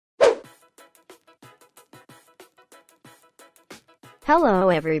Hello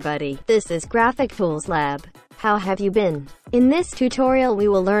everybody, this is Graphic Tools Lab. How have you been? In this tutorial we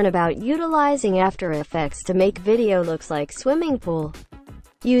will learn about utilizing After Effects to make video looks like swimming pool.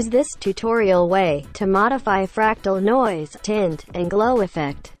 Use this tutorial way to modify fractal noise, tint, and glow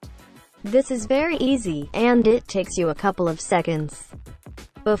effect. This is very easy, and it takes you a couple of seconds.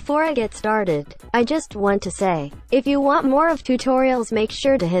 Before I get started, I just want to say, if you want more of tutorials, make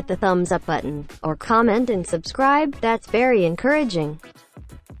sure to hit the thumbs up button, or comment and subscribe, that's very encouraging.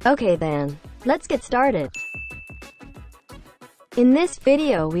 Okay then, let's get started. In this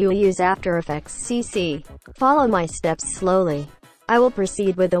video we will use After Effects CC. Follow my steps slowly. I will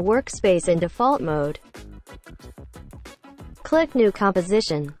proceed with the workspace in default mode. Click New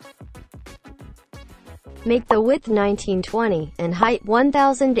Composition. Make the width 1920 and height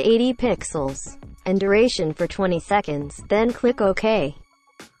 1080 pixels, and duration for 20 seconds, then click OK.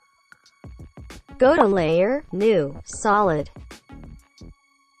 Go to Layer, New, Solid.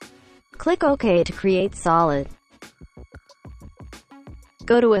 Click OK to create solid.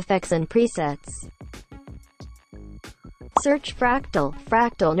 Go to Effects and Presets. Search Fractal.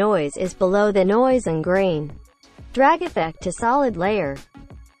 Fractal noise is below the noise and grain. Drag effect to solid layer.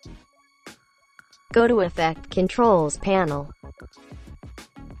 Go to Effect Controls panel.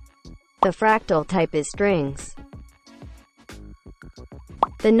 The fractal type is strings.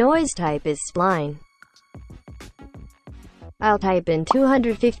 The noise type is spline. I'll type in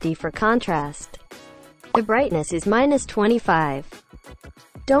 250 for contrast. The brightness is -25.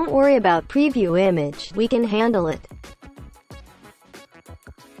 Don't worry about preview image, we can handle it.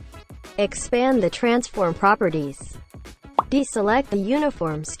 Expand the transform properties. Deselect the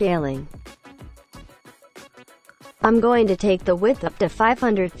uniform scaling. I'm going to take the width up to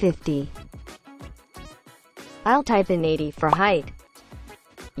 550. I'll type in 80 for height.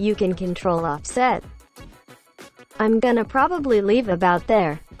 You can control offset. I'm gonna probably leave about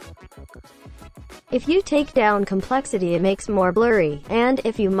there. If you take down complexity it makes more blurry, and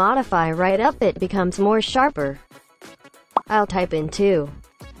if you modify right up it becomes more sharper. I'll type in 2.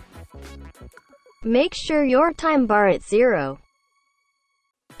 Make sure your time bar at 0.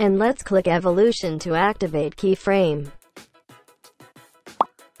 And let's click Evolution to activate keyframe.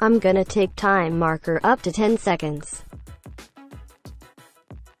 I'm gonna take time marker up to 10 seconds.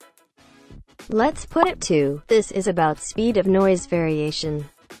 Let's put it to, this is about speed of noise variation.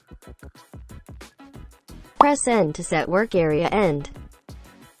 Press N to set work area end.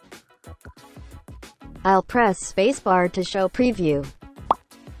 I'll press spacebar to show preview.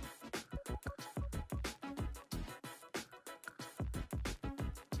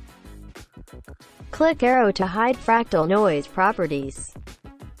 Click arrow to hide fractal noise properties.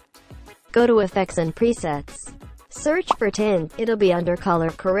 Go to Effects and Presets. Search for Tint, it'll be under Color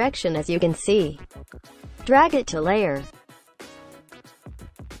Correction as you can see. Drag it to Layer.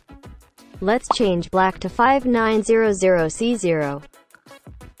 Let's change black to 5900C0.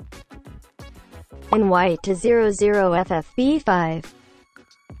 And white to 00FFB5.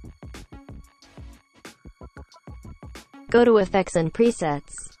 Go to Effects and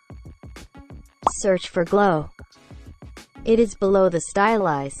Presets. Search for glow. It is below the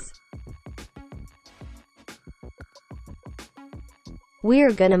stylize.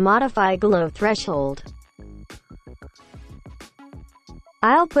 We're gonna modify glow threshold.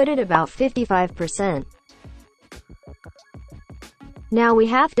 I'll put it about 55%. Now we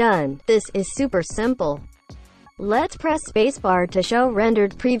have done. This is super simple. Let's press spacebar to show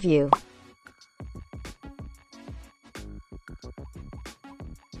rendered preview.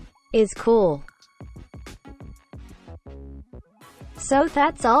 Is cool. So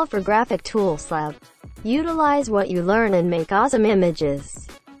that's all for Graphic Tools Lab. Utilize what you learn and make awesome images.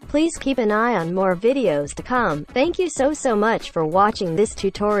 Please keep an eye on more videos to come. Thank you so much for watching this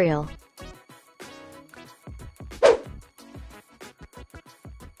tutorial.